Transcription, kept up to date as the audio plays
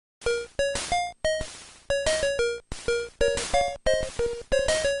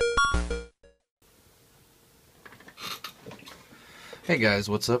Hey guys,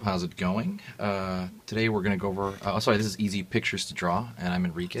 what's up? How's it going? Today we're going to go over, sorry, this is Easy Pictures to Draw, and I'm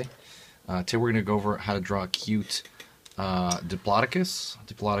Enrique. Today we're going to go over how to draw a cute Diplodocus.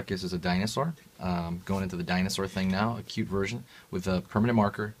 Diplodocus is a dinosaur. Going into the dinosaur thing now, a cute version with a permanent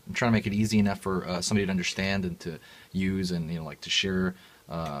marker. I'm trying to make it easy enough for somebody to understand and to use and like to share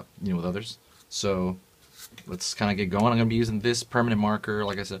with others. So let's kind of get going. I'm going to be using this permanent marker.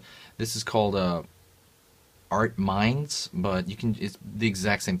 Like I said, this is called Art Minds, but it's the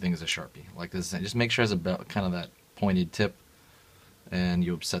exact same thing as a Sharpie. Like this, just make sure it has about kind of that pointed tip, and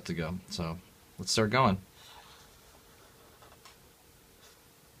you're set to go. So let's start going.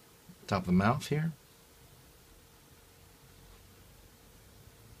 Top of the mouth here,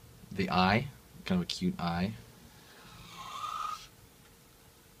 the eye, kind of a cute eye,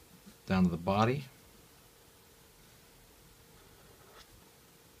 down to the body,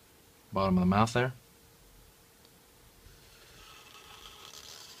 bottom of the mouth there,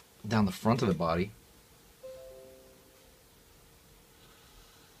 down the front of the body,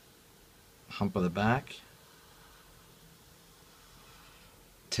 hump of the back,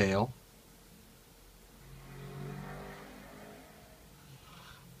 tail,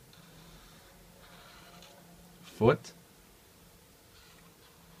 foot,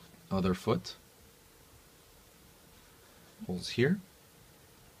 other foot, holes here,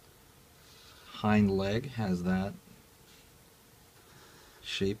 hind leg has that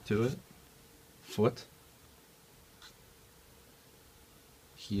shape to it, foot,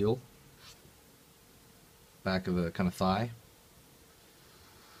 heel, back of the kind of thigh,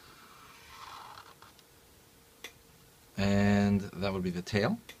 and that would be the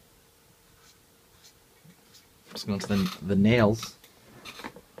tail. Just going to the nails.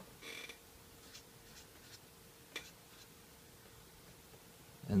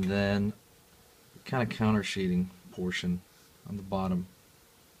 And then kind of counter shading portion on the bottom.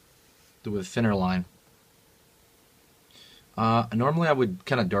 Do with a thinner line. Normally I would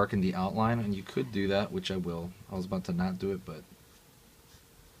kind of darken the outline, and you could do that, which I will. I was about to not do it, but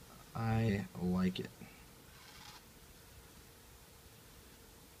I like it.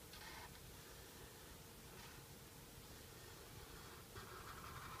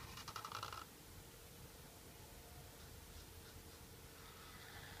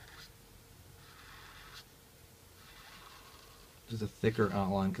 Just a thicker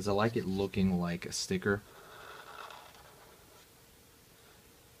outline because I like it looking like a sticker.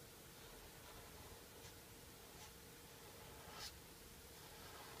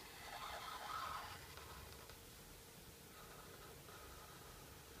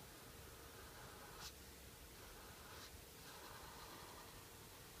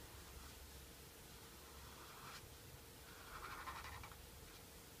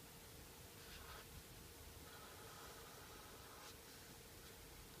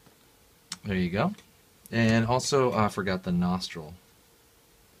 There you go. And also I forgot the nostril.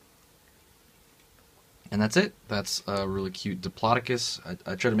 And that's it. That's a really cute Diplodocus.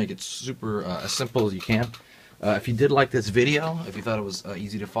 I try to make it super as simple as you can. If you did like this video, if you thought it was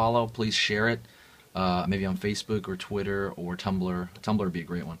easy to follow, please share it. Maybe on Facebook or Twitter or Tumblr. Tumblr would be a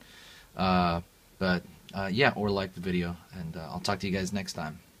great one. Yeah, or like the video. And I'll talk to you guys next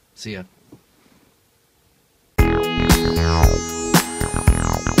time. See ya.